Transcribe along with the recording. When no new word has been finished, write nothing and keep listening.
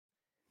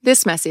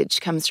This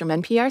message comes from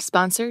NPR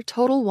sponsor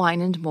Total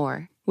Wine &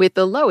 More. With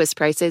the lowest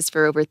prices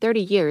for over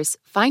 30 years,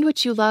 find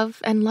what you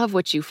love and love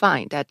what you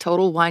find at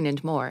Total Wine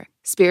 & More.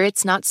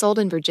 Spirits not sold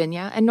in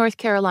Virginia and North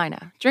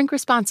Carolina. Drink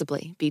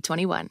responsibly.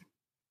 B21.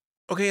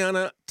 Okay,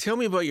 Anna, tell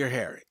me about your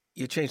hair.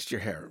 You changed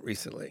your hair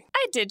recently.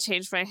 I did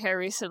change my hair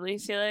recently,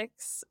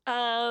 Felix.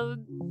 I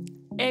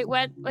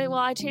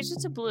changed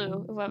it to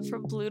blue. It went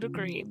from blue to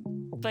green.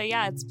 But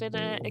yeah, it's been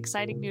an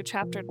exciting new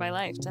chapter in my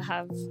life to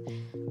have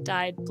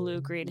dyed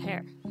blue-green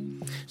hair.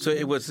 So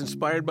it was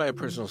inspired by a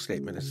personal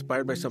statement,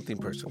 inspired by something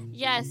personal.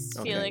 Yes,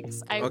 okay.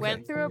 Felix. I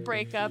went through a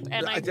breakup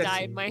and I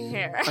dyed my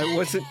hair.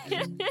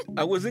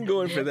 I wasn't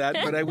going for that,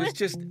 but I was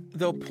just,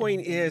 the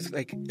point is,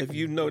 like, if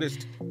you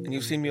noticed and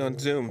you've seen me on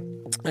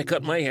Zoom, I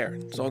cut my hair.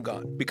 It's all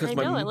gone. Because I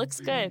know, it looks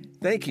good.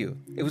 Thank you.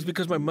 It was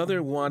because my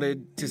mother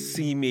wanted to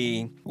see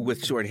me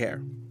with short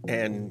hair.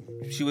 And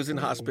she was in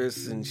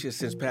hospice and she has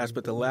since passed,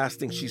 but the last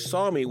thing she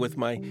saw me with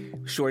my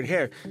short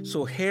hair.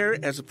 So hair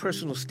as a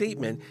personal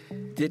statement,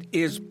 that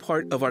is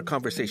part of our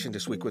conversation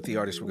this week with the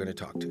artist we're going to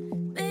talk to.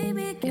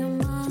 Baby,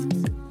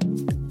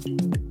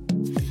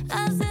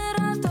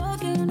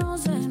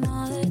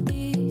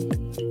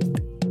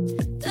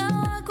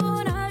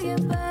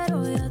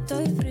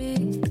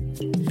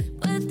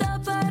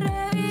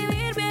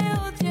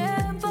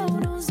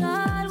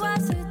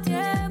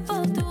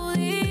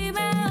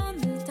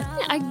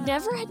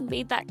 never had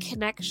made that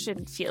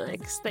connection,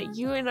 Felix, that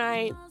you and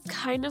I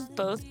kind of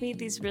both made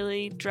these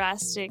really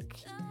drastic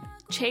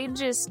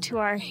changes to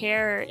our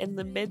hair in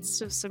the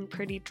midst of some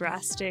pretty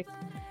drastic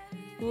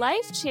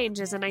life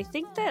changes. And I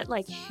think that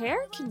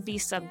hair can be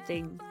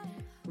something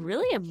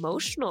really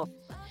emotional.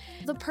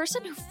 The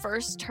person who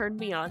first turned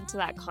me on to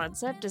that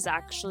concept is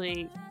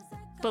actually,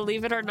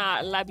 believe it or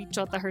not, La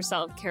Bichota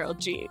herself, Karol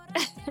G.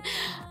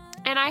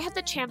 And I had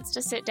the chance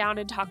to sit down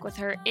and talk with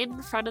her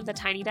in front of the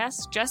Tiny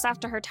Desk just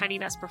after her Tiny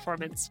Desk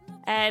performance.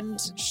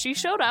 And she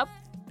showed up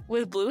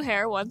with blue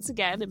hair once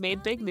again. It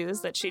made big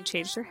news that she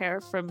changed her hair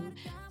from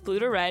blue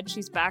to red.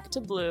 She's back to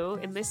blue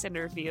in this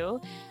interview.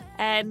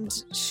 And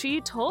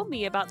she told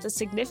me about the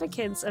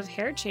significance of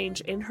hair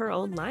change in her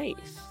own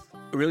life.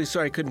 Really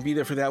sorry I couldn't be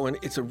there for that one.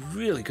 It's a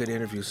really good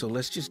interview, so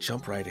let's just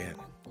jump right in.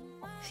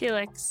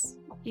 Felix,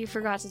 you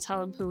forgot to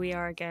tell him who we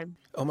are again.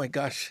 Oh my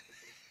gosh.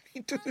 We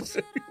do this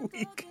every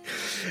week.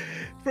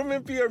 From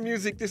NPR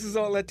Music, this is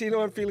All Latino.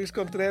 I'm Felix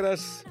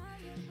Contreras.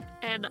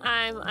 And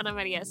I'm Ana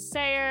Maria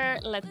Sayer.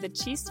 Let the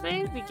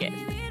chisme begin.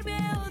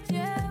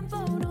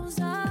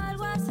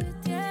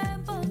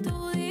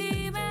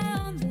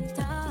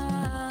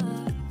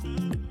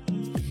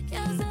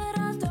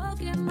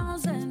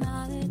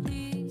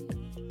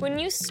 When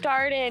you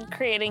started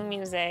creating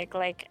music,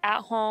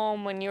 at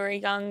home when you were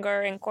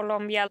younger in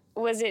Colombia,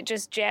 was it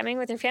just jamming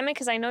with your family?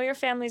 Because I know your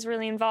family's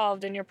really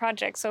involved in your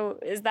project. So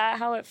is that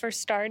how it first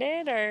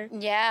started? Or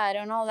yeah, I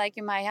don't know.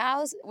 In my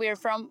house, we're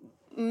from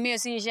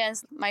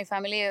musicians. My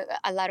family,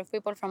 a lot of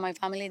people from my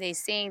family, they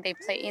sing, they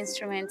play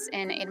instruments.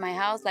 And in my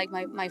house,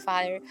 my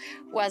father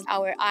was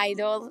our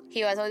idol.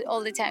 He was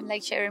all the time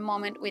sharing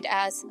moment with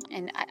us.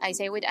 And I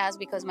say with us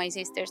because my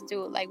sisters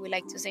too. We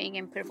like to sing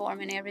and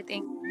perform and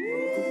everything.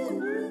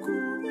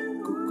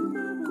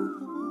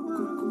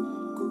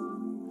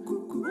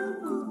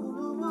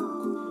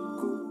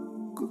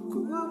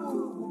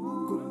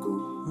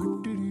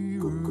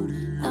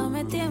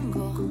 Dame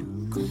tiempo,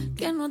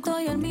 que no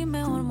estoy en mi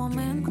mejor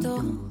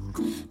momento,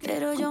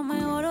 pero yo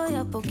mejoro de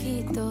a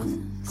poquitos,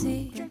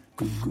 sí.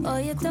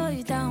 Hoy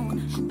estoy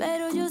down,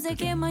 pero yo sé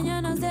que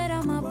mañana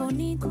será más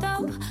bonito,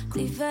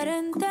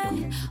 diferente,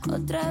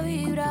 otra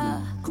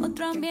vibra,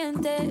 otro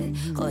ambiente.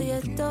 Hoy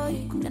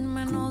estoy en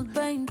menos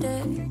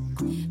 20,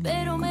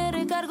 pero me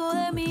recargo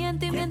de mi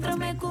gente mientras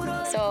me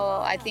curo.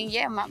 So I think,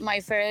 my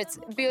first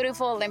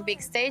beautiful and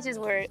big stages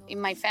were in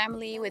my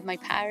family, with my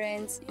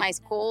parents, my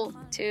school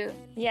too.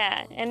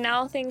 Yeah, and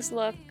now things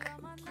look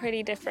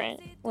pretty different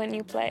when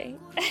you play.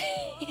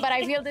 But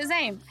I feel the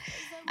same.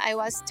 I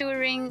was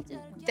touring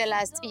the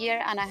last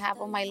year and a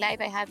half of my life.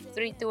 I had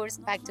 3 tours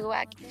back to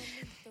back.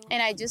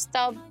 And I just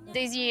stopped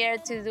this year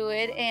to do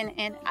it.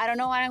 And I don't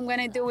know what I'm going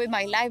to do with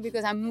my life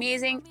because I'm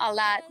missing a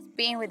lot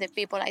being with the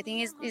people. I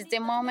think it's the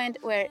moment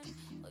where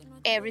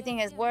everything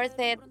is worth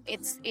it.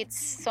 It's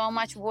so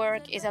much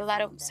work. It's a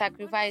lot of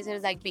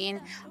sacrifices, being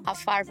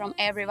far from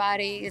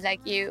everybody. It's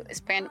you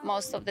spend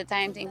most of the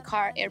time in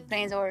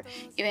airplanes, or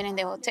even in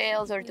the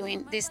hotels, or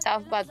doing this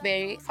stuff, but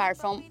very far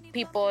from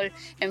people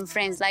and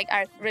friends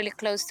are really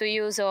close to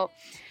you. So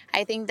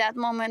I think that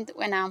moment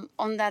when I'm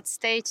on that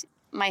stage,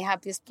 my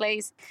happiest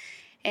place.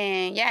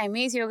 And I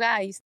miss you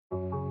guys.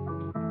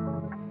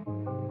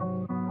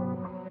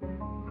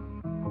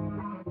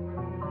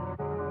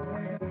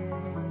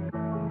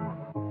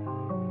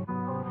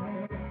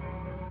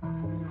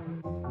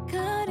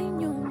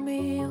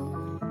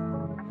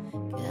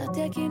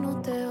 Aquí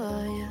no te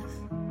vayas.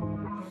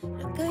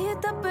 La calle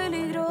está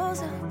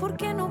peligrosa. ¿Por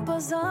qué no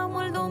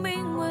pasamos el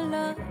domingo en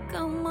la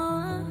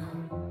cama?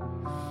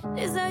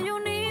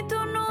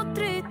 Desayunito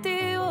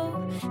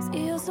nutritivo.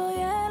 Si yo soy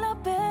el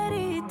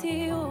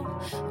aperitivo,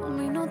 a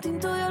mí no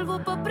instinto y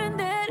algo para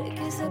aprender,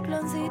 que ese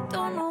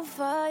plancito no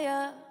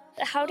falla.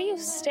 How do you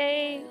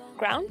stay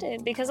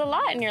grounded? Because a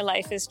lot in your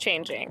life is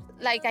changing.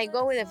 Like I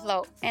go with the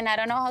flow, and I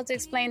don't know how to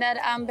explain that.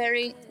 I'm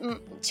very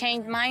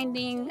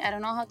change-minding. I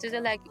don't know how to say,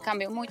 like,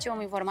 cambio mucho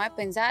mi forma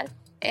de pensar.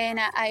 And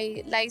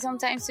I like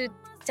sometimes to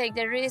take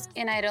the risk,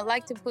 and I don't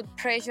like to put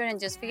pressure and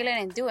just feel it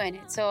and doing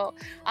it. So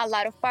a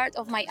lot of part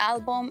of my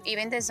album,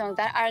 even the songs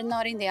that are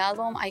not in the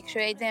album, I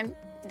create them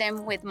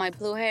with my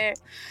blue hair.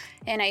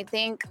 And I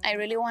think I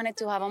really wanted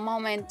to have a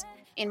moment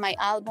in my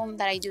album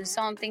that I do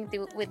something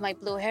with my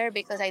blue hair,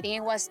 because I think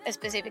it was a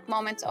specific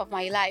moment of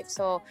my life.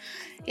 So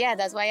yeah,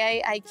 that's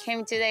why I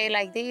came today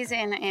like this,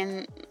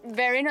 and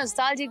very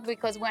nostalgic,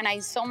 because when I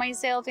saw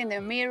myself in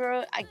the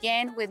mirror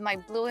again with my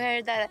blue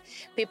hair that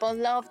people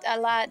loved a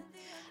lot,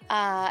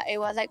 it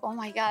was like, oh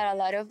my God, a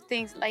lot of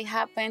things like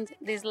happened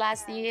this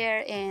last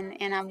year,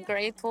 and I'm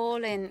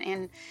grateful, and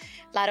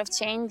a lot of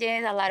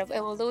changes, a lot of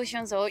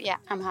evolution. So yeah,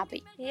 I'm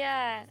happy.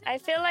 Yeah, I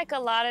feel like a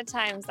lot of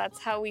times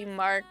that's how we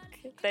mark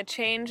the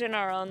change in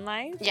our own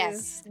life.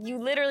 Yes. You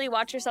literally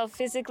watch yourself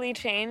physically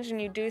change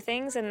and you do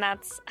things, and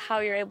that's how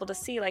you're able to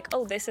see, like,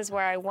 oh, this is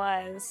where I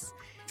was.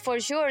 For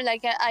sure,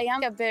 like I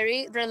am a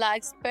very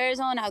relaxed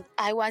person.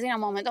 I was in a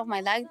moment of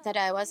my life that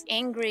I was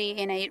angry,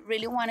 and I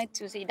really wanted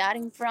to see that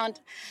in front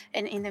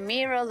and in the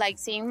mirror, like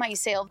seeing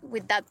myself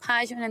with that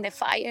passion and the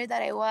fire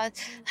that I was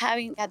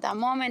having at that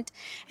moment.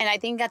 And I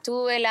think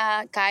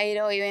Gatúbela,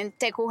 Cairo, even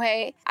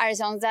Tecuje are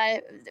songs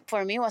that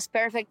for me was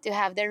perfect to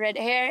have the red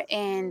hair.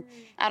 And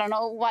I don't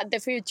know what the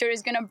future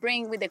is going to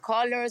bring with the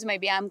colors.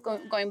 Maybe I'm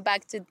going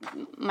back to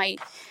my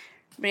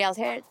real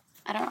hair.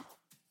 I don't know.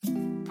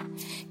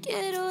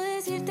 Quiero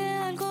decirte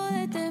algo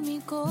desde mi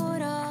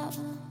cora.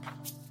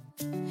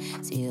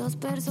 Si dos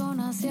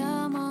personas se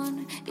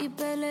aman y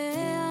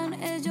pelean,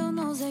 ellos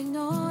no se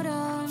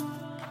ignoran.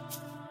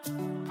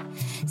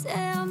 Se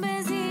dan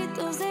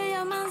besitos, se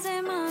llaman,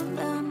 se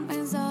mandan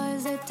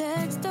mensajes de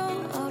texto,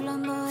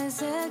 hablando de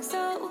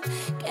sexo.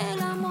 Que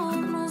el amor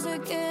no se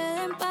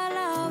quede en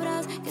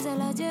palabras, que se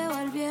las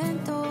lleva el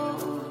viento.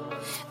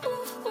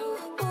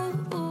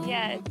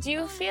 Yeah, do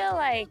you feel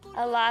like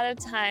a lot of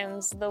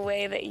times the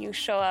way that you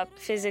show up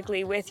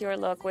physically with your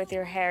look, with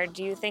your hair,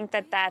 do you think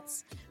that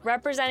that's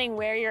representing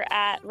where you're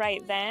at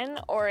right then,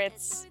 or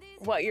it's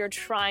what you're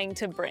trying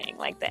to bring,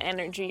 like the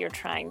energy you're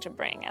trying to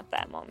bring at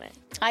that moment?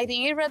 I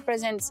think it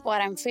represents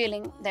what I'm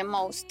feeling the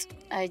most.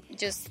 I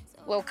just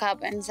woke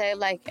up and said,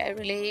 like, I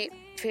really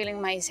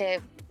feeling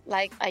myself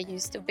like I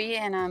used to be,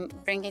 and I'm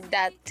bringing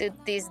that to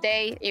this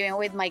day, even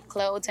with my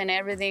clothes and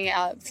everything.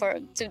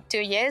 To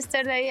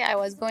yesterday, I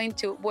was going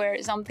to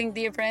wear something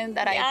different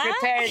that I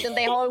prepared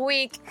the whole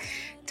week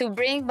to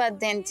bring, but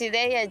then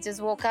today I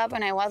just woke up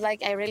and I was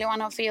like, I really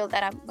want to feel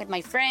that I'm with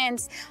my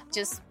friends.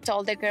 Just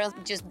told the girls,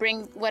 just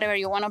bring whatever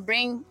you want to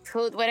bring,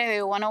 food, whatever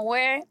you want to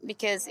wear,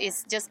 because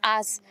it's just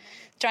us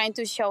trying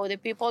to show the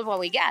people what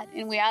we got.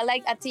 And we are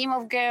like a team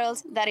of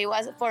girls that it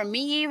was, for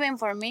me,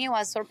 it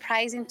was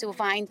surprising to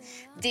find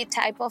this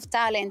type of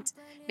talent,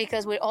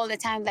 because we're all the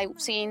time like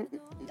seeing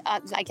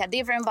like a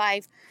different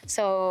vibe.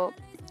 So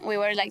we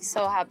were like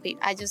so happy.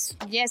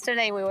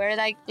 Yesterday we were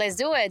like, let's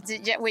do it.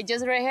 We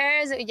just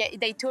rehearsed.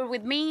 They toured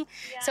with me.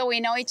 Yeah. So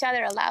we know each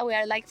other a lot. We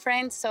are like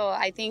friends. So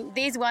I think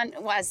this one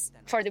was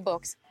for the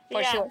books,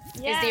 for sure.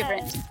 Yeah. It's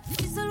different.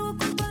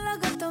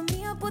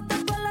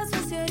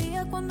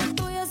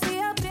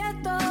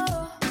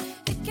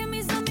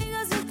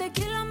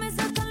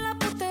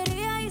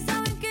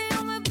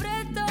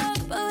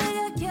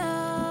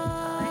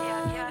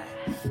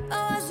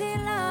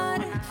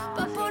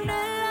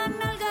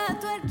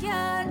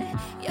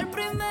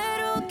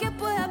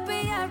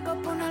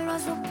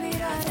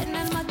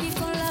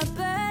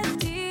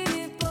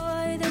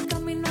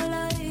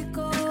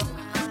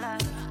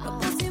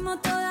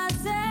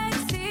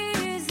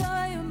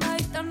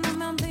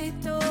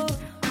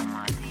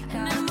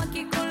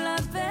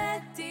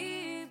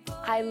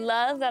 I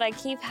love that I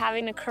keep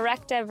having to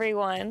correct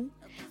everyone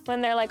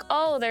when they're like,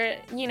 oh,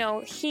 they're,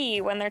 he,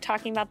 when they're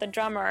talking about the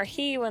drummer, or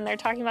he, when they're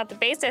talking about the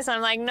bassist.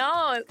 I'm like,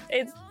 no,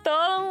 it's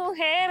todo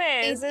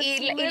mujeres.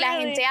 Y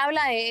la gente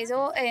habla de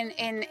eso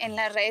en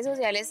las redes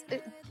sociales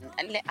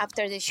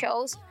after the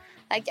shows.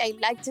 Like, I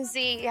like to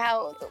see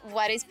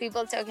what is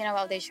people talking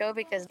about the show,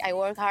 because I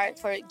work hard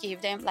for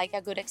give them like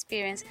a good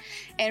experience.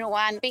 And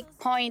one big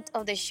point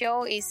of the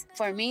show is,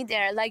 for me,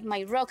 they're like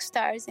my rock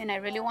stars, and I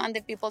really want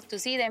the people to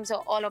see them.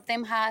 So all of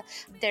them have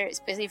their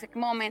specific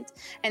moment.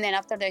 And then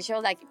after the show,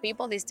 like,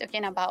 people is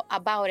talking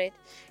about it.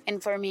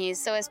 And for me,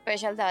 it's so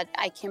special that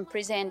I can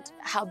present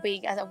how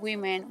big as a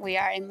women we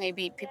are, and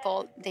maybe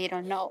people, they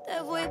don't know.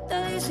 Te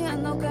fuiste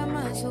diciendo que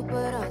me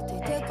superaste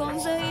y que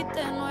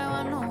conseguiste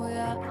nueva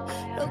novia.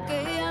 Lo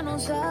que ella no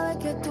sabe es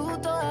que tú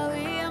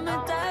todavía me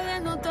estás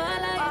viendo toda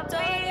la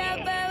historia,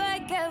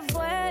 bebé, ¿qué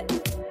fue?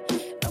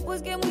 No,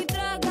 pues que muy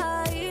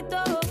tragadito.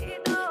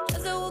 Yo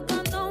estoy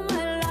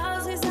buscándome el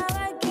lado, si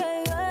sabes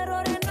que yo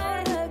errores no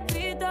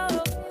repito.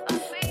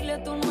 Dile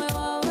a tu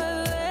nueva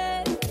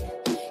bebé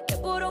que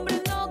por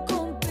hombre no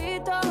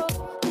compito.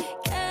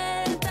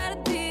 Que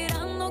estar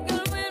tirando, que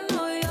al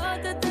menos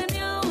yo te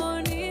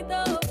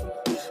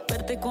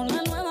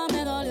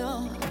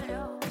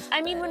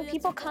I mean, when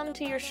people come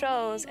to your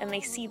shows and they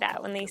see that,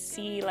 when they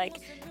see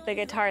like the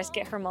guitarist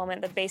get her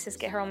moment, the bassist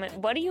get her moment,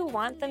 what do you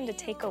want them to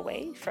take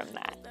away from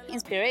that?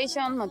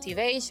 Inspiration,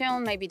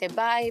 motivation, maybe the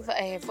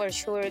vibe. For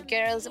sure,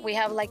 girls, we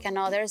have like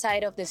another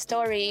side of the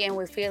story and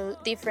we feel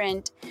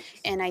different.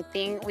 And I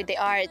think with the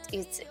art,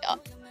 it's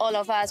all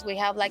of us, we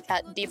have like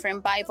a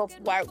different vibe of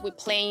what we're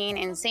playing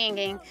and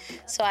singing.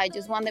 So I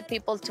just want the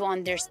people to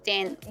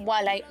understand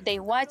while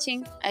they're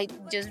watching. I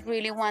just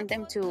really want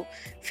them to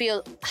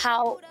feel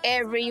how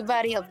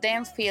everybody of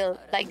them feel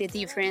like the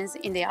difference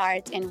in the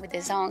art and with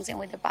the songs and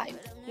with the vibe.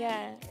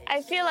 Yeah,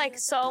 I feel like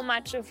so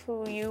much of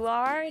who you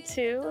are,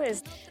 too,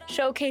 is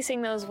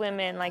showcasing those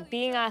women, like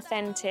being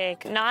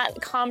authentic,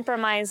 not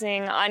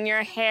compromising on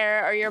your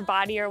hair or your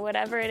body or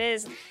whatever it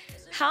is.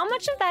 How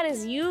much of that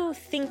is you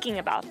thinking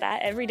about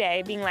that every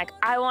day, being like,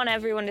 I want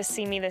everyone to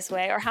see me this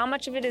way? Or how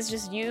much of it is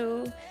just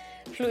you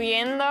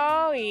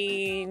fluyendo?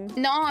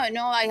 No,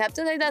 I have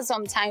to say that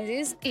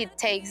sometimes it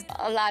takes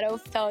a lot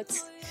of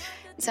thoughts.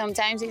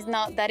 Sometimes it's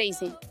not that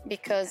easy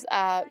because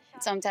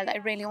sometimes I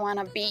really want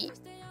to be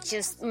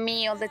just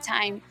me all the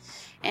time.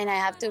 And I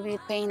have to be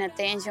paying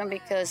attention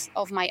because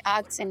of my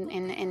acts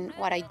and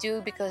what I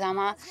do, because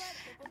I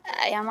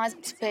am a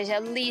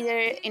special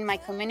leader in my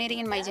community,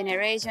 in my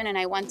generation, and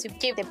I want to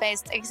give the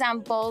best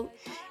example.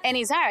 And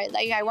it's hard.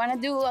 Like, I want to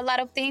do a lot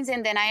of things,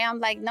 and then I am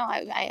like, no,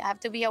 I have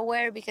to be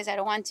aware because I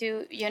don't want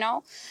to,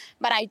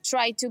 But I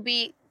try to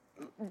be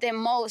the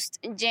most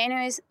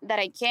genuine that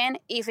I can.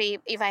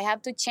 If I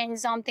have to change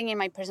something in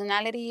my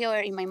personality or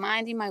in my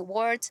mind, in my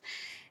words,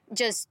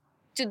 just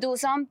to do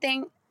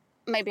something,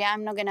 maybe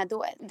I'm not gonna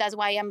do it. That's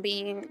why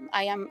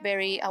I am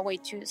very away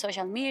to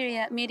social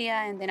media,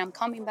 and then I'm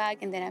coming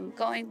back, and then I'm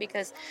going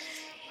because,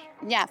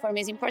 for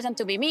me it's important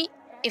to be me.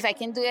 If I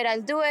can do it,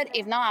 I'll do it.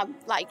 If not,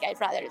 I'd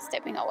rather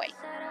stepping away.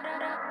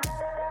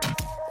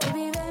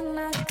 Baby, ven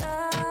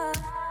acá,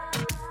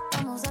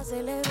 vamos a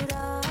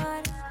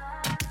celebrar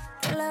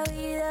que la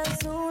vida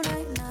es una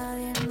y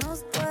nadie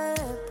nos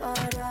puede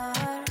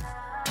parar.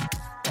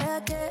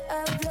 Deja que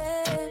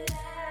hablen,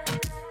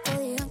 que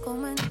digan,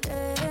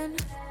 comenten.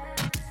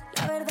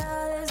 La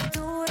verdad es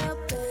dura,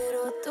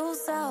 pero tú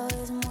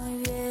sabes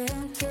muy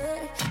bien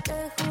que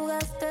te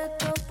jugaste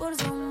todo por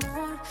su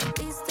amor.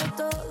 Diste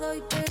todo y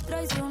te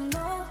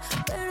traicionó.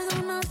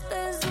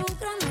 Perdonaste su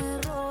gran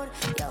error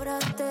y ahora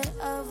te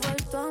ha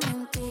vuelto a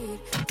mentir.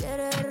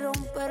 Quieres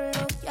romper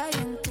lo que hay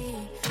en ti.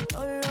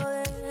 No lo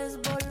dejes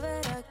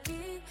volver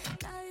aquí.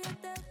 Nadie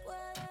te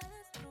puede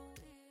destruir.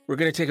 We're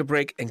going to take a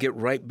break and get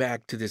right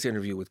back to this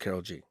interview with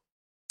Karol G.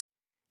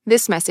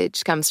 This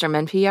message comes from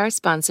NPR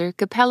sponsor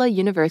Capella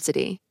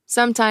University.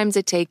 Sometimes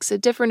it takes a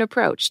different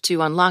approach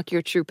to unlock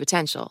your true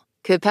potential.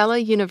 Capella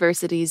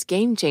University's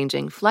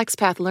game-changing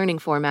FlexPath learning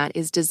format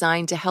is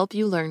designed to help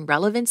you learn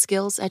relevant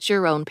skills at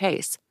your own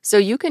pace, so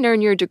you can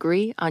earn your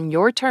degree on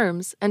your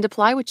terms and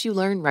apply what you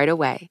learn right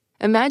away.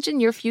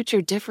 Imagine your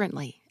future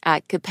differently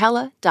at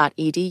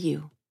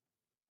capella.edu.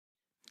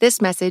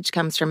 This message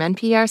comes from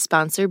NPR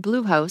sponsor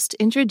Bluehost,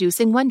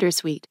 introducing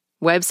Wondersuite.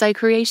 Website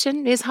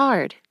creation is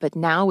hard, but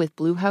now with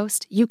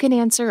Bluehost, you can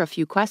answer a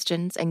few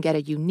questions and get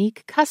a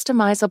unique,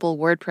 customizable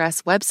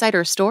WordPress website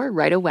or store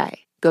right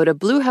away. Go to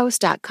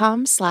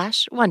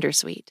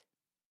bluehost.com/wondersuite.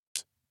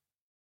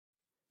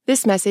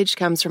 This message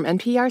comes from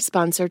NPR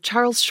sponsor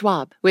Charles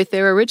Schwab with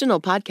their original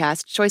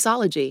podcast,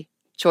 Choiceology.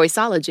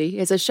 Choiceology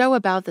is a show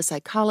about the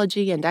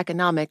psychology and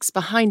economics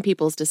behind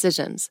people's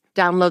decisions.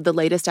 Download the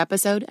latest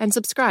episode and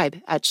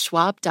subscribe at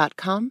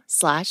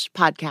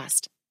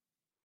schwab.com/podcast.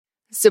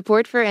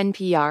 Support for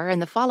NPR and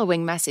the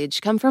following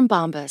message come from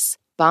Bombas.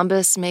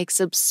 Bombas makes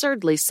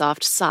absurdly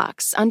soft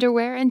socks,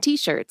 underwear, and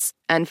T-shirts.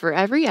 And for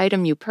every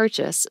item you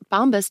purchase,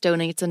 Bombas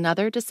donates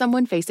another to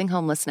someone facing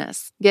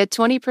homelessness. Get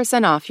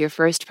 20% off your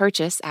first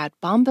purchase at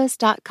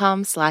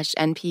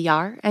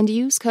bombas.com/NPR and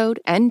use code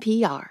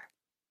NPR.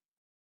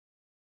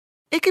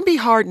 It can be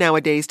hard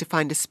nowadays to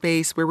find a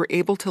space where we're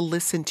able to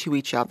listen to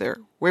each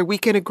other, where we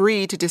can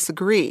agree to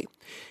disagree.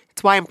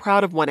 It's why I'm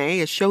proud of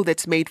 1A, a show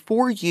that's made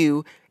for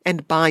you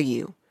and by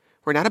you.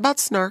 We're not about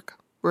snark,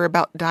 we're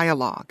about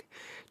dialogue.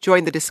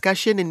 Join the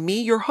discussion and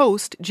me, your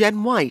host,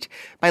 Jen White,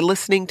 by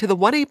listening to the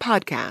 1A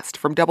podcast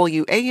from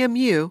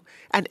WAMU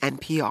and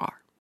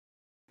NPR.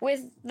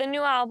 With the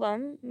new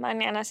album,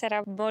 Mañana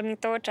Será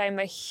Bonito, which I'm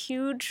a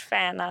huge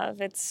fan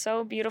of, it's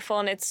so beautiful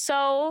and it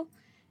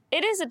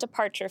is a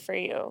departure for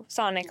you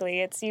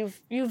sonically. It's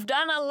you've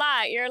done a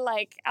lot. You're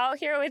like out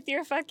here with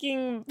your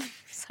fucking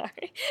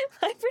sorry.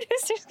 My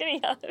producer's gonna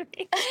yell at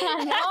me.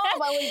 No,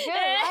 but we good,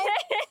 right?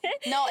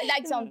 No,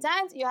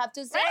 sometimes you have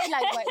to say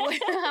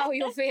how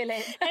you feel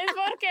it. It's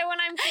porque when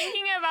I'm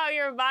thinking about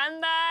your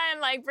banda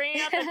and bringing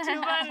out the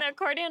tuba and the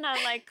accordion,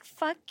 I'm like,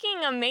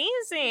 fucking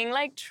amazing.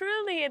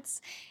 Truly, it's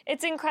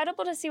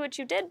incredible to see what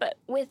you did. But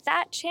with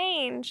that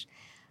change,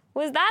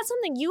 was that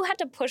something you had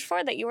to push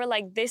for, that you were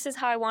like, this is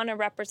how I want to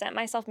represent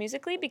myself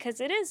musically? Because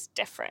it is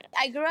different.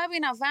 I grew up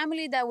in a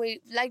family that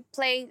we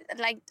play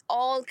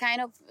all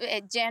kind of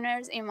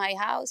genres in my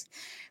house.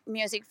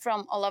 music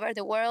from all over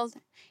the world.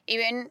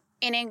 Even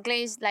in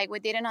English, like we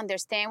didn't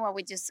understand what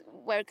we just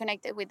were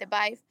connected with the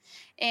vibe.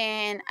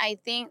 And I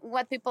think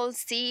what people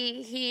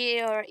see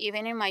here or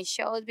even in my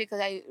shows, because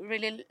I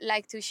really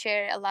like to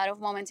share a lot of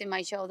moments in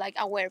my show, like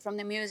aware from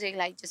the music,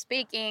 like just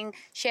speaking,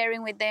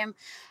 sharing with them.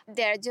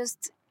 They're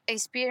just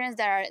experience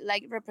that are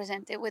like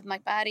represented with my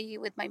body,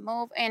 with my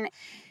move. And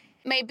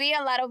maybe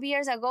a lot of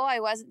years ago,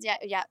 I was,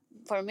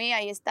 for me,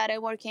 I started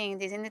working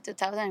this in the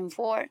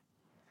 2004.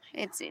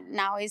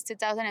 Now it's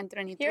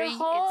 2023. Your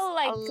whole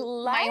life.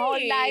 My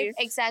whole life,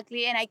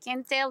 exactly. And I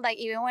can tell, like,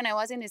 even when I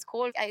was in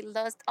school, I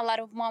lost a lot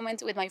of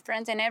moments with my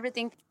friends and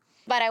everything.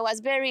 But I was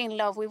very in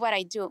love with what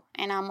I do.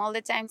 And I'm all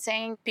the time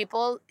saying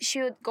people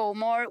should go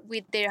more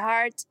with their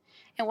heart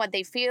and what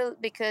they feel,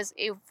 because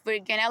if we're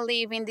gonna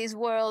live in this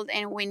world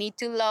and we need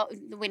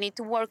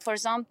to work for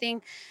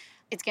something,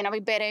 it's going to be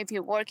better if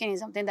you're working in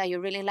something that you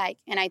really like.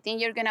 And I think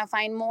you're going to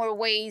find more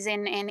ways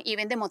and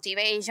even the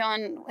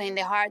motivation in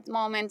the hard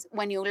moments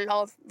when you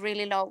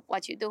really love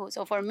what you do.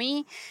 So for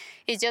me,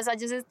 I just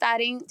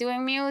started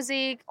doing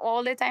music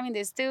all the time in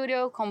the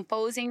studio,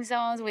 composing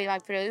songs with my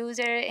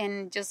producer,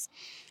 and just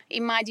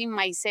imagine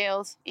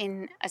myself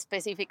in a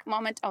specific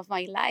moment of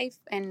my life.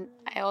 And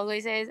I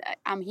always say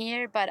I'm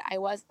here, but I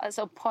was at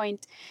some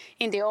point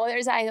in the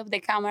other side of the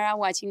camera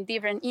watching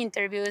different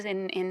interviews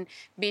and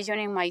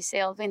visioning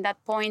myself in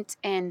that point.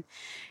 And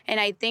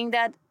I think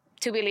that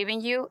to believe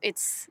in you,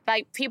 it's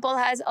like people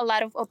has a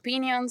lot of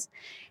opinions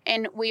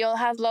and we all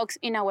have blocks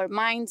in our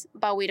minds,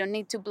 but we don't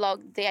need to block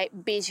the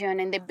vision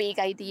and the big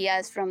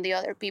ideas from the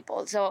other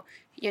people. So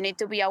you need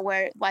to be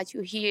aware what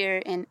you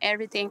hear and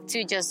everything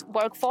to just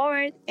work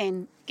forward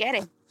and get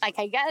it. Like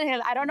I got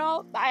it. I don't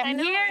know. I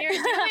know, here. You're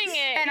doing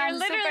it. And you're I'm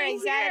super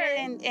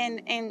excited here.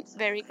 and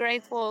very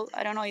grateful.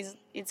 I don't know.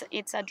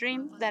 It's a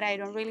dream that I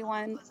don't really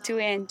want to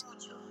end.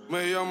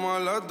 Me llamo a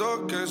las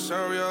 2 que se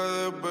había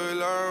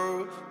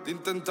desvelado. De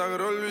intentar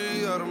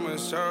olvidarme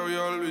se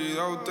había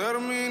olvidado.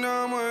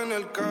 Terminamos en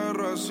el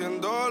carro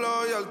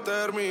haciéndolo y al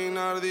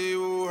terminar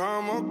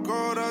dibujamos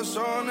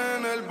corazón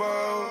en el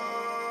bajo.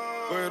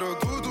 Pero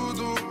tú,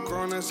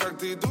 con esa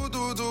actitud,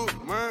 tú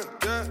me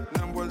tienes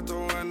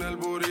envuelto en el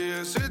booty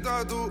ese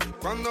tatu.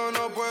 Cuando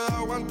no puedo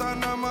aguantar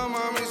nada más,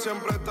 mami,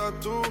 siempre estás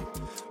tú.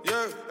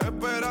 Yeah,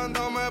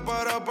 esperándome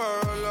para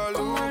apagar la luz.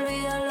 ¿Cómo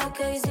olvidar lo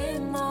que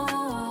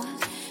hicimos?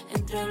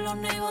 Entre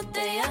blones y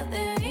botellas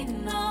de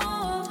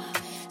vino,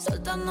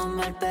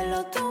 soltándome el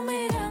pelo, tú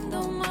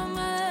mirándome,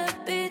 me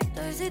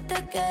despisto. Y si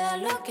te queda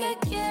lo que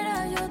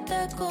quieras, yo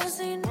te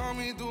cocino.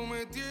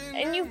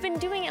 And you've been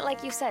doing it,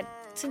 like you said,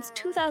 since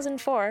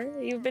 2004.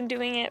 You've been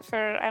doing it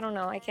for, I don't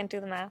know, I can't do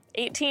the math,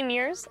 18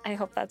 years? I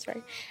hope that's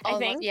right. I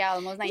think. Yeah,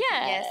 almost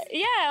 19 years.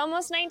 Yeah,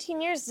 almost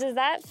 19 years. Does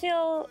that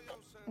feel...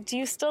 Do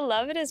you still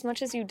love it as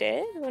much as you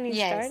did when you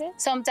started?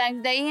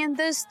 Sometimes the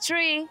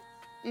industry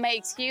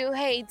makes you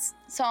hate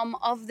some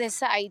of the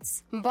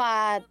sides,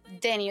 but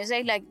then you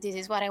say, like, this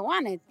is what I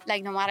wanted.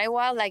 Like, no matter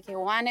what, like, I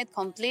want it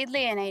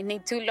completely and I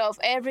need to love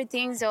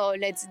everything. So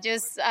let's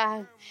just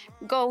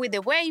go with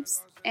the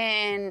waves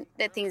and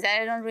the things that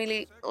I don't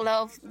really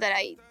love, that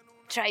I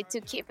try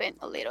to keep it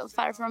a little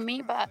far from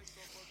me. But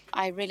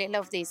I really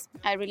love this.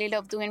 I really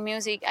love doing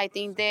music. I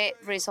think the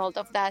result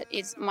of that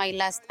is my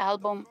last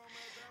album.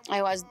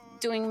 I was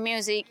doing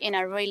music in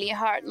a really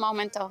hard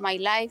moment of my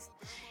life.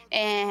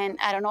 And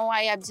I don't know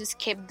why I just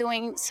kept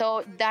doing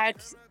so dark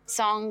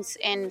songs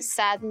and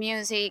sad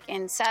music.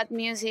 And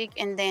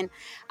then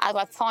at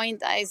what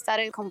point I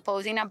started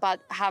composing about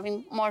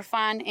having more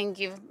fun and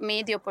give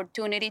me the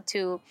opportunity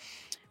to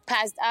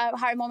pass a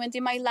hard moment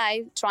in my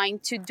life, trying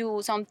to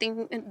do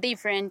something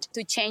different,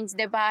 to change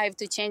the vibe,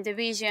 to change the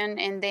vision.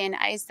 And then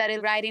I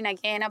started writing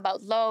again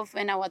about love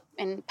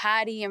and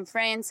party and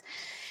friends.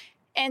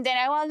 And then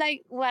I was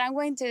like, what I'm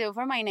going to do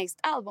for my next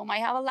album. I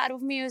have a lot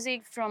of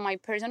music from my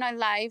personal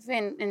life.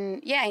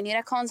 And yeah, I need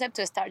a concept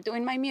to start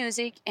doing my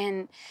music.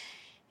 And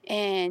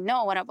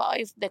no, what about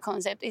if the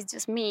concept is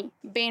just me,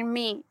 being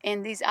me?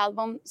 And this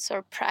album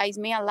surprised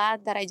me a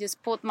lot, that I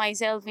just put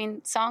myself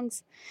in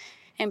songs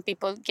and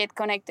people get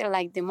connected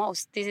like the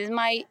most. This is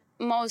my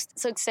most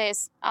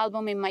success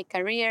album in my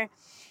career.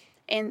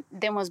 And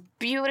the most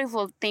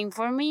beautiful thing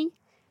for me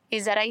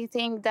is that I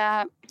think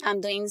that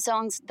I'm doing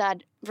songs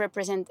that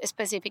represent a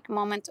specific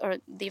moment or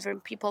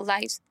different people's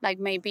lives. Like,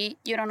 maybe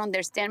you don't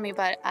understand me,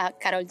 but a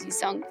Karol G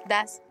song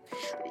does.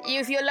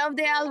 If you love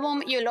the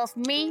album, you love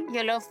me,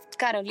 you love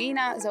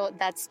Carolina, so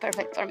that's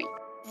perfect for me.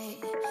 Hey,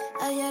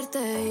 ayer te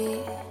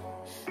vi,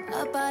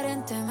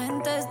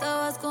 aparentemente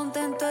estabas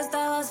contento,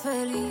 estabas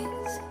feliz,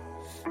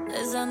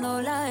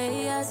 besándola a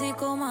ella así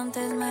como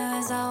antes me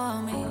besaba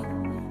a mí.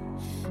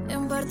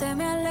 En parte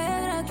me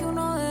alegra que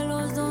uno de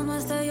los dos no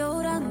esté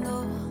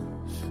llorando.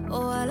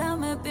 Ojalá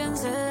me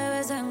piense de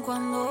vez en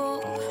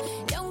cuando.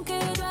 Y aunque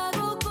yo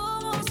hago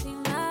como si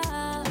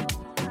nada,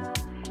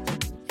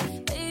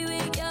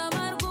 baby, qué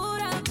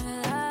amargura me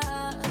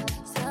da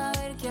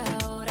saber que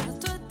ahora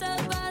tú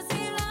estás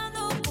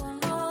vacilando con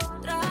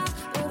otra.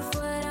 Por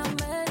fuera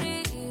me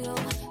río,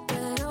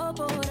 pero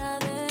por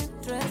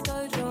adentro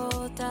estoy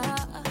rota.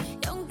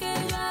 Y aunque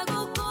yo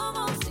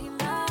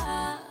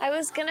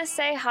was gonna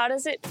say, how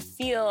does it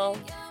feel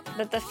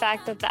that the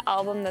fact that the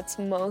album that's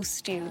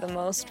most you, the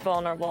most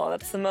vulnerable,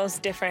 that's the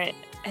most different,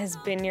 has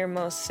been your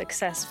most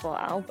successful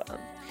album?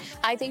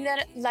 I think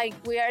that like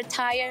we are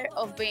tired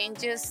of being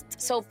just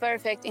so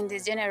perfect in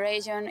this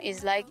generation.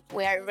 It's like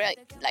we are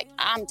like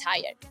I'm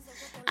tired.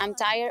 I'm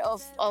tired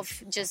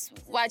of just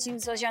watching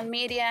social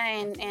media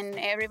and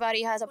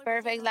everybody has a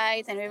perfect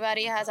life and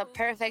everybody has a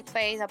perfect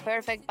face, a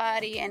perfect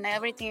body, and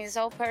everything is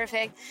so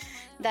perfect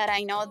that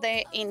I know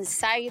the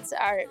insides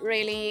are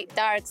really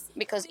dark,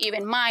 because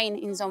even mine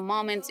in some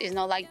moments is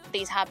not like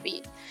this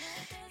happy.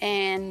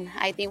 And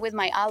I think with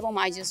my album,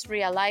 I just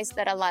realized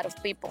that a lot of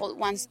people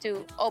wants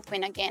to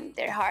open again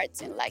their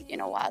hearts and like, you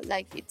know what,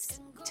 like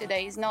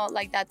today is not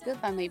like that good,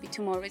 but maybe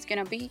tomorrow it's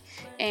gonna be.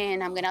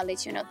 And I'm gonna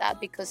let you know that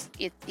because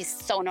it is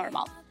so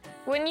normal.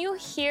 When you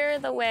hear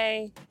the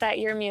way that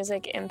your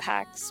music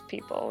impacts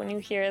people, when you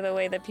hear the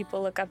way that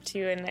people look up to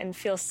you and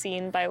feel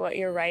seen by what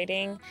you're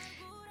writing,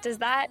 does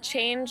that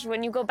change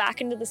when you go back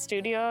into the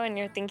studio and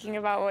you're thinking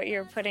about what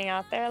you're putting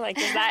out there? Like,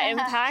 does that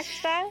impact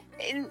that?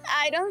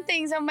 I don't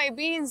think so.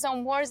 Maybe in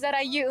some words that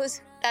I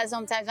use, that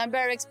sometimes I'm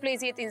very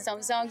explicit in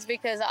some songs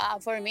because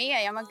for me, I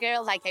am a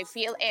girl. Like, I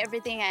feel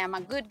everything. I am a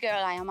good girl.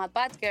 I am a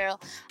bad girl.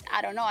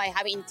 I don't know. I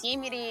have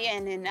intimity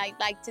and I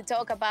like to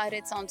talk about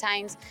it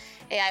sometimes.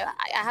 I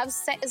have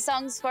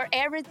songs for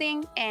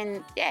everything.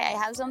 And yeah,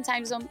 I have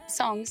sometimes some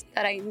songs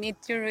that I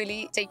need to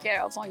really take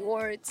care of my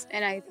words.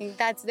 And I think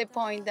that's the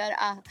point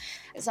that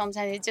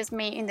sometimes it's just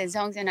me in the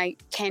songs and I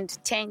can't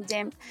change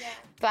them. Yeah.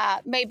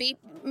 But maybe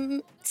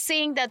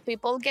seeing that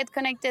people get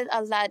connected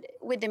a lot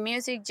with the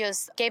music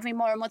just gave me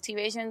more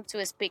motivation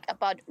to speak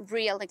about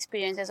real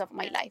experiences of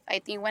my life. I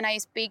think when I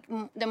speak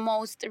the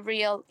most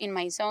real in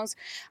my songs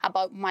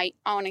about my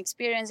own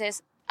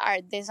experiences are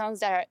the songs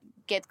that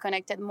get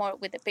connected more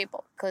with the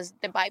people because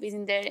the vibe is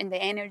in there and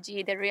the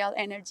energy, the real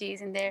energy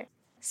is in there.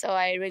 So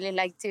I really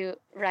like to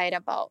write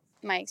about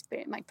my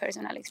experience, my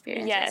personal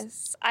experiences.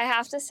 Yes. I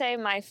have to say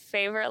my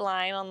favorite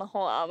line on the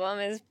whole album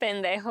is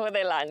Pendejo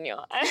del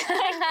Año.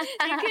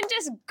 You can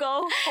just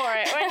go for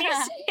it when you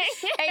sing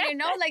it. And you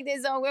know, like the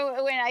song,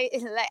 when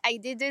I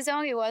did this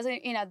song, it was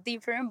in a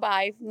different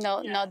vibe,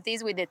 not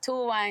this with the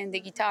tuba and the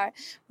guitar.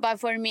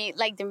 But for me,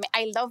 like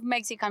I love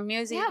Mexican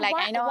music. Yeah, like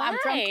I know I'm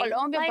from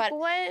Colombia, like, but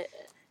what?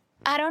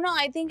 I don't know.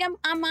 I think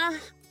I'm a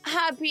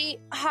happy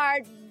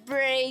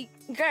heartbreak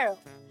girl.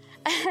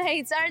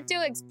 It's hard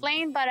to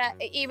explain, but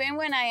even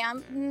when I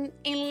am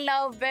in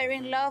love, very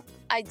in love,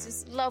 I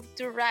just love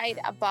to write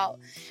about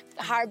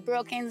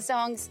heartbroken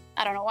songs.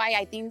 I don't know why.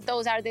 I think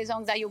those are the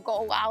songs that you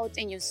go out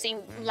and you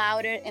sing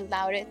louder and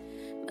louder.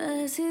 Me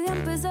decidí a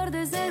empezar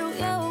de cero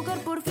y ahogar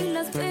por fin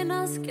las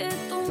penas que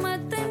tú me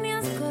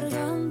tenías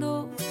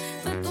cargando.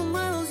 Me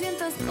tomé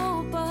 200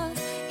 copas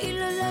y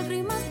las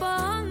lágrimas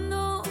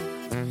bajando.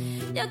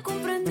 Ya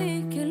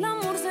comprendí que el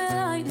amor se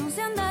da y no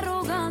se anda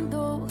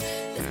rogando.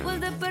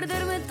 Después de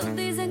perderme, todos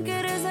dicen que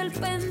eres el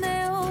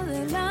pendejo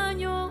del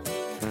año.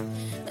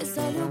 Me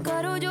salió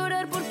caro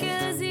llorar porque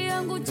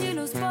decían Gucci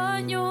los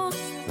paños.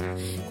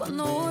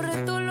 Cuando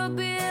borré todos los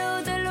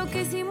videos de lo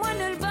que hicimos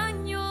en el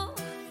baño.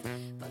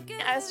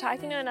 I was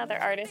talking to another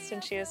artist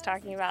and she was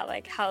talking about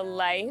like how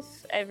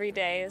life every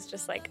day is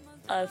just like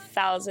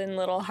 1,000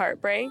 little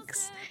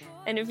heartbreaks.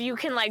 And if you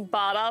can like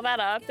bottle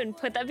that up and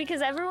put that,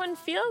 because everyone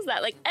feels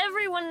that, like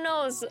everyone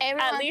knows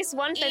at least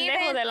one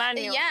pendejo del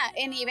año. Yeah,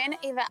 and even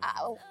if,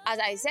 as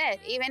I said,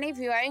 even if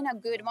you are in a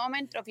good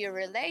moment of your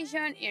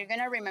relation, you're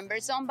gonna remember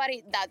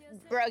somebody that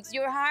broke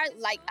your heart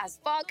like as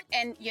fuck,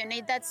 and you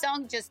need that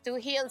song just to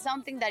heal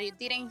something that you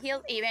didn't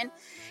heal, even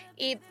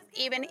if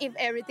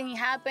everything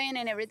happened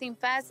and everything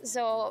passed.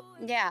 So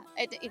yeah,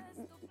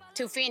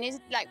 to finish,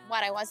 like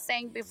what I was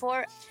saying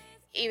before.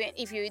 Even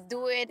if you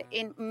do it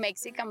in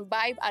Mexican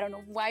vibe, I don't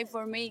know why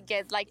for me it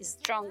gets like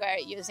stronger.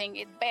 You sing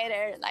it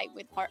better, like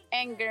with more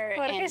anger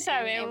and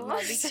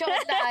más bichota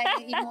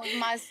y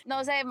más, no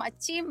sé, más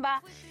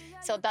chimba.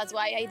 So that's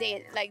why I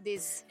did like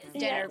this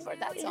genre for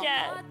that song.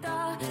 Yeah.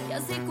 Y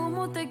así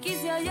como te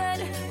quise ayer,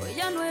 hoy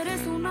ya no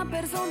eres una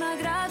persona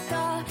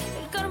grata.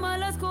 El karma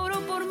las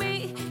cobró por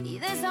mí y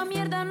de esa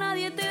mierda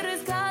nadie te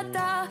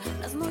rescata.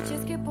 Las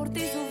noches que por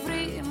ti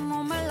sufrí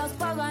no me las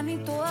pagan ni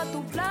toda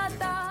tu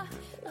plata.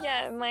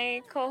 Yeah,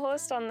 my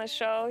co-host on the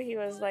show, he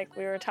was like,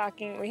 we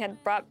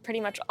had brought pretty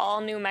much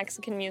all new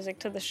Mexican music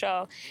to the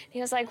show.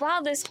 He was like,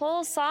 wow, this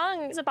whole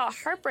song is about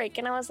heartbreak.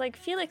 And I was like,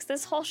 Felix,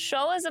 this whole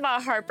show is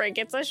about heartbreak.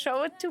 It's a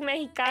show with two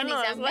Mexicanos. And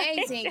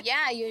it's amazing.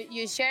 Yeah,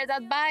 you share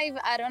that vibe.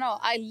 I don't know.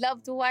 I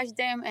love to watch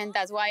them. And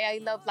that's why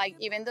I love, like,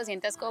 even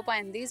 200 Copa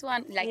and this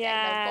one. Like,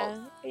 I love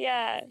both.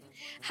 Yeah.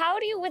 How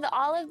do you, with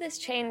all of this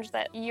change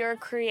that you're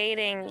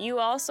creating, you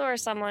also are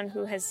someone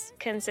who has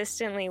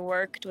consistently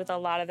worked with a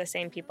lot of the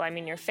same people. I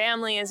mean, your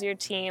family is your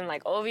team.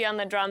 Like, Ovi on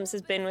the drums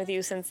has been with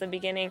you since the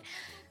beginning.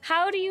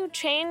 How do you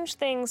change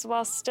things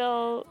while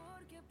still,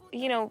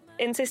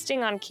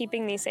 insisting on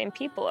keeping these same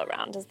people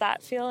around? Does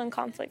that feel in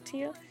conflict to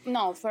you?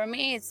 No, for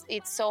me,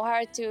 it's so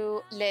hard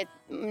to let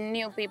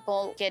new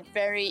people get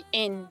very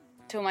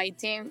into to my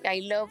team.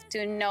 I love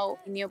to know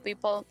new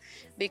people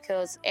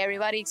because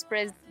everybody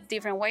expresses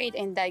different way,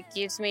 and that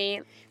gives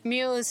me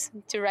muse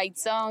to write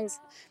songs.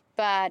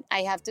 But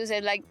I have to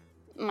say, like,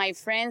 my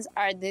friends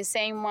are the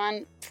same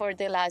one for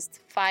the last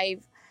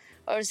 5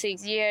 or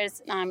 6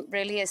 years. I'm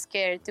really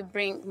scared to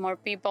bring more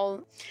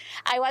people.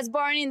 I was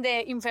born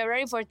in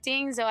February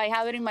 14th, so I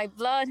have it in my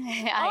blood.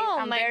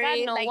 I'm my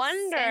very, God, no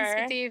wonder.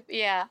 sensitive.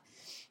 Yeah.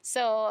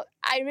 So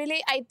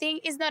I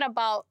think it's not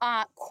about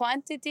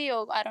quantity,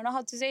 or I don't know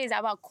how to say it. It's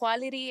about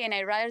quality, and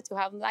I rather to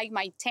have like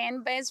my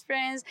 10 best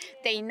friends.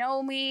 They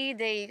know me,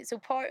 they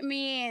support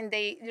me, and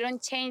they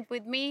don't change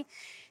with me.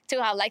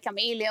 To have like a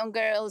million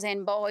girls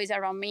and boys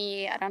around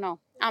me, I don't know.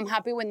 I'm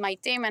happy with my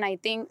team, and I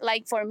think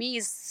like for me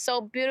it's so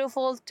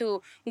beautiful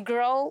to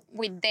grow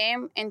with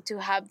them and to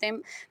have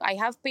them. I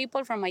have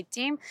people from my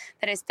team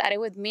that started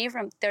with me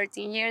from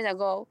 13 years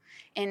ago,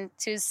 and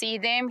to see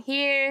them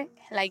here,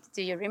 like,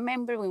 do you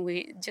remember when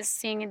we just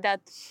sing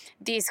that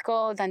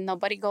disco that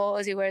nobody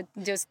goes? We were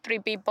just 3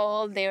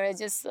 people. They were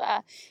just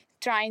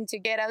trying to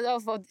get us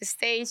off of the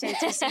stage, and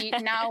to see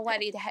now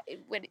what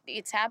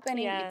it's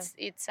happening, Yeah.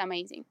 it's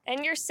amazing.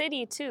 And your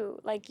city too.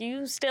 Like,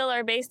 you still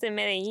are based in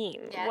Medellin.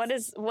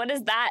 Yes. What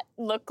does that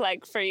look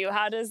like for you?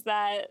 How does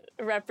that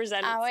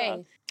represent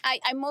itself?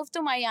 I moved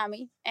to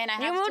Miami, and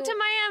You moved to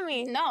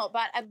Miami? No,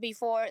 but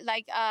before,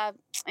 like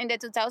in the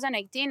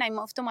 2018, I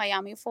moved to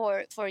Miami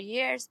for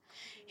years,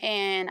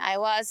 and I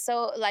was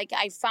so like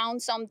I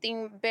found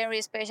something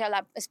very special,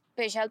 a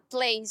special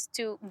place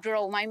to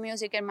grow my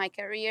music and my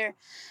career.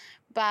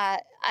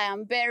 But I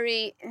am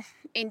very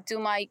into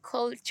my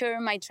culture,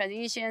 my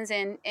traditions,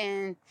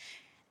 and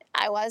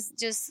I was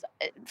just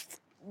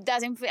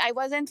I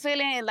wasn't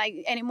feeling it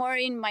like anymore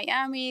in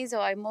Miami, so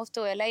I moved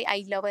to LA.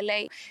 I love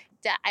LA.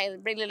 I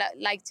really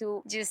like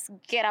to just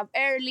get up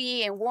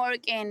early and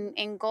work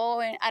and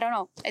go, and I don't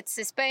know, it's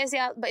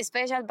special.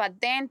 But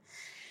then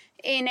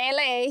in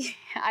LA,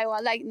 I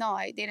was like, no,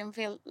 I didn't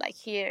feel like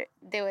here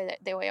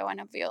the way I want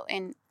to feel,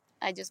 and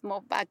I just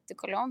moved back to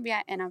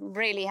Colombia, and I'm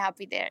really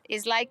happy there.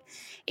 It's like,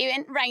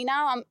 even right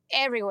now, I'm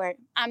everywhere.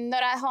 I'm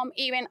not at home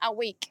even a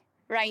week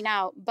right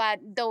now, but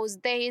those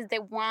days,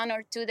 the 1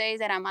 or 2 days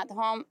that I'm at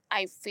home,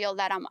 I feel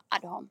that I'm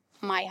at home.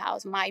 My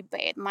house, my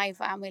bed, my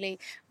family,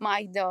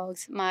 my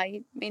dogs,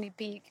 my mini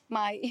pig,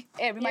 my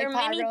parrot.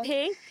 Mini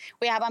pig?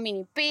 We have a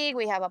mini pig,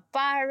 we have a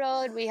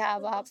parrot, we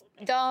have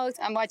dogs.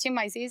 I'm watching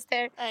my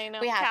sister. I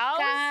know. We have Cows?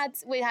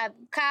 cats, we have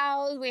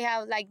cows, we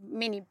have like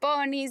mini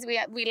ponies.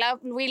 We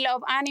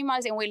love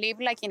animals, and we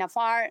live like in a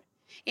farm.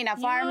 You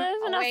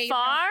live in a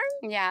farm?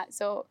 Yeah,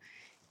 so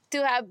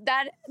to have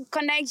that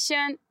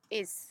connection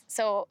is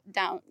so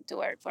down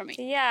to earth for me.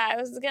 Yeah, I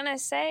was gonna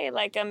say,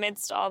 like,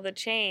 amidst all the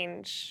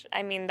change,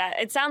 I mean, that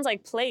it sounds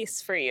like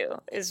place for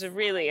you is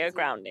really a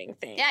grounding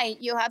thing. Yeah,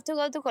 you have to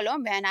go to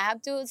Colombia, and I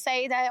have to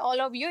say that all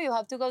of you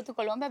have to go to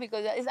Colombia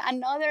because it's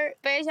another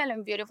special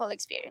and beautiful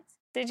experience.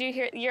 Did you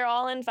hear? You're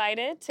all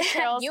invited to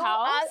Carol's You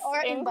house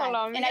are in invited,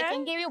 Colombia. and I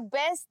can give you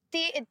best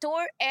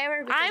tour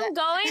ever. I'm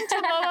going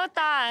to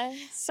Bogota.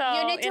 So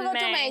you need to in go May.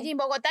 to Medellin.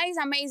 Bogota is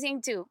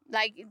amazing too.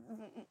 Like,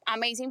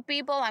 amazing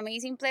people,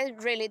 amazing place,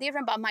 really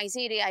different. But my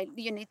city,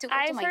 you need to go to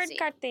my I've city.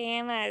 heard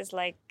Cartagena is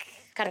like...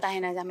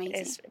 Cartagena is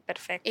amazing. Is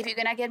perfect. If you're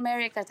gonna get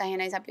married,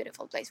 Cartagena is a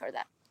beautiful place for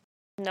that.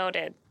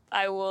 Noted.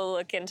 I will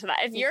look into that.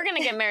 If you're going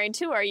to get married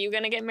too, are you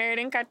going to get married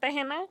in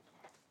Cartagena?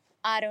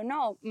 I don't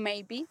know,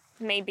 maybe.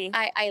 Maybe.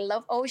 I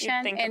love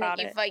ocean, think and about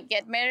if it. I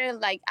get married,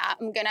 like,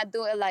 I'm gonna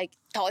do it like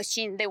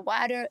touching the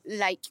water,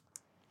 like,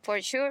 for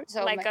sure.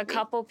 So like a maybe,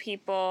 couple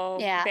people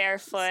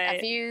barefoot. a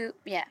few,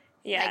 like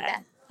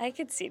that. I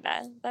could see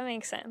that. That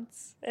makes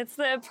sense. It's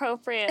the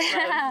appropriate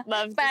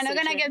love But I'm not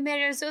gonna decision. get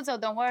married soon, so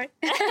don't worry.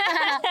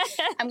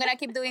 I'm gonna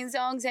keep doing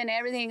songs and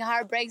everything,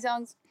 heartbreak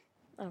songs.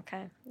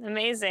 Okay.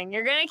 Amazing.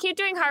 You're going to keep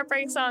doing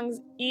heartbreak songs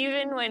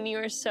even when you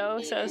are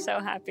so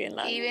happy in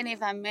love. Even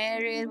if I'm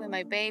married, when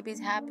my baby's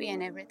happy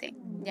and everything.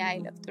 Yeah, I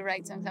love to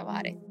write songs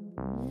about it.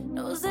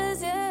 No sé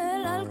si es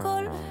el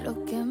alcohol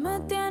lo que me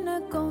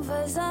tiene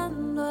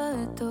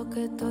confesando esto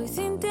que estoy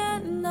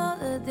sintiendo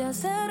desde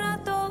hace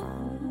rato.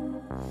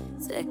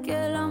 Sé que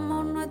el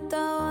amor no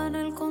estaba en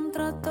el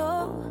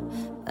contrato,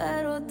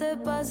 pero te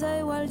pasa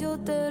igual, yo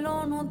te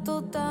lo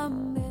noto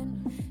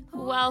también.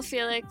 Well,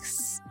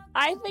 Felix,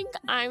 I think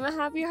I'm a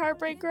happy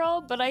heartbreak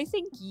girl, but I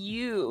think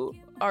you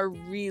are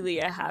really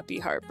a happy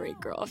heartbreak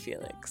girl,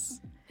 Felix.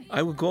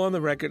 I would go on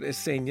the record as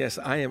saying, yes,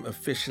 I am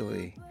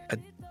officially a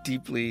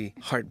deeply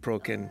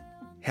heartbroken,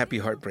 happy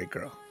heartbreak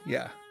girl.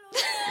 Yeah.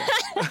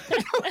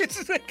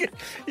 It's like,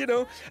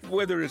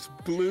 whether it's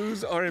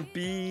blues,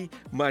 R&B,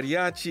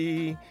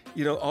 mariachi,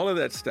 all of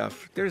that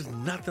stuff. There's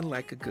nothing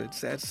like a good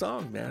sad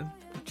song, man.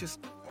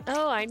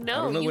 Oh, I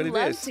know. don't know You what it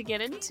love is. to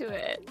get into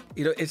it.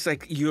 It's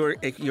like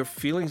your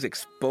feelings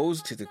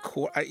exposed to the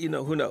core.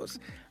 Who knows?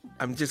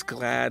 I'm just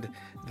glad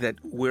that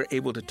we're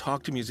able to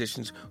talk to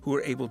musicians who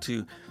are able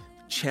to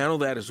channel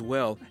that as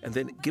well, and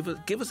then give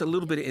us a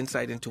little bit of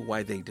insight into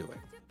why they do it.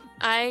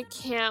 I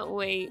can't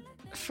wait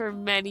for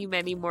many,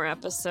 many more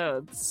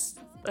episodes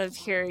of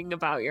hearing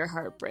about your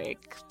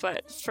heartbreak.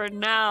 But for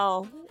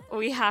now,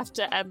 we have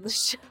to end the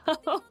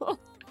show.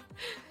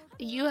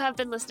 You have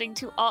been listening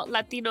to Alt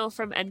Latino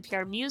from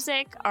NPR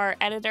Music. Our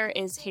editor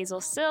is Hazel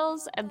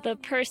Sills, and the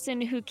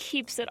person who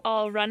keeps it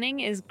all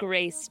running is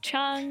Grace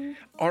Chung.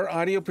 Our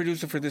audio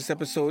producer for this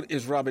episode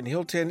is Robin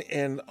Hilton,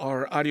 and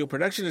our audio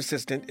production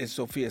assistant is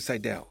Sophia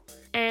Seidel.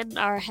 And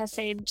our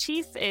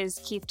Jefe-in-Chief is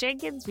Keith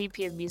Jenkins,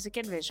 VP of Music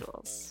and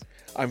Visuals.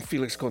 I'm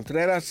Felix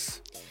Contreras.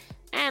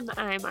 And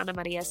I'm Ana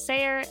Maria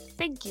Sayer.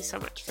 Thank you so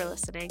much for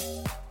listening.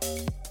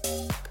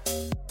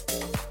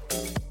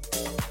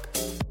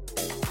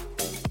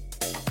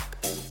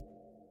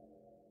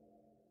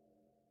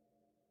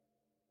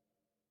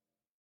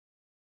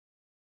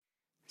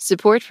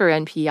 Support for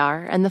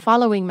NPR and the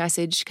following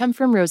message come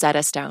from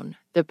Rosetta Stone,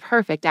 the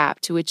perfect app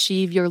to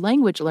achieve your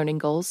language learning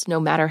goals no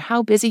matter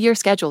how busy your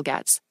schedule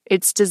gets.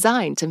 It's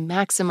designed to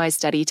maximize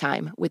study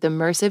time with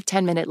immersive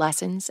 10-minute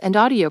lessons and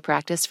audio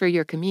practice for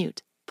your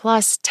commute.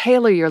 Plus,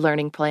 tailor your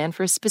learning plan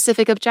for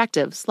specific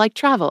objectives like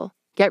travel.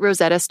 Get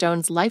Rosetta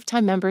Stone's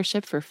lifetime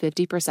membership for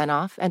 50%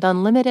 off and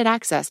unlimited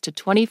access to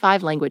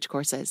 25 language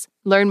courses.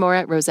 Learn more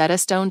at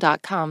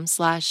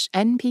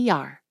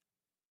rosettastone.com/NPR.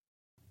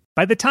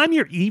 By the time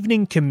your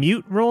evening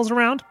commute rolls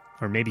around,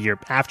 or maybe your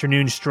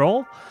afternoon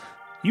stroll,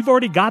 you've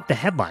already got the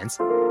headlines.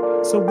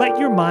 So let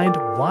your mind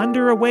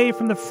wander away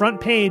from the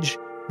front page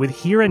with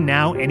Here and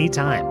Now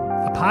Anytime,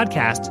 a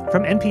podcast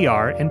from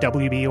NPR and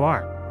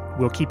WBUR.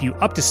 We'll keep you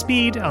up to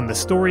speed on the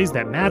stories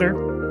that matter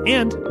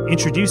and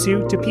introduce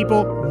you to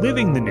people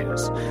living the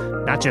news,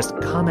 not just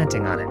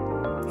commenting on it.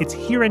 It's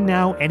Here and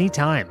Now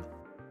Anytime.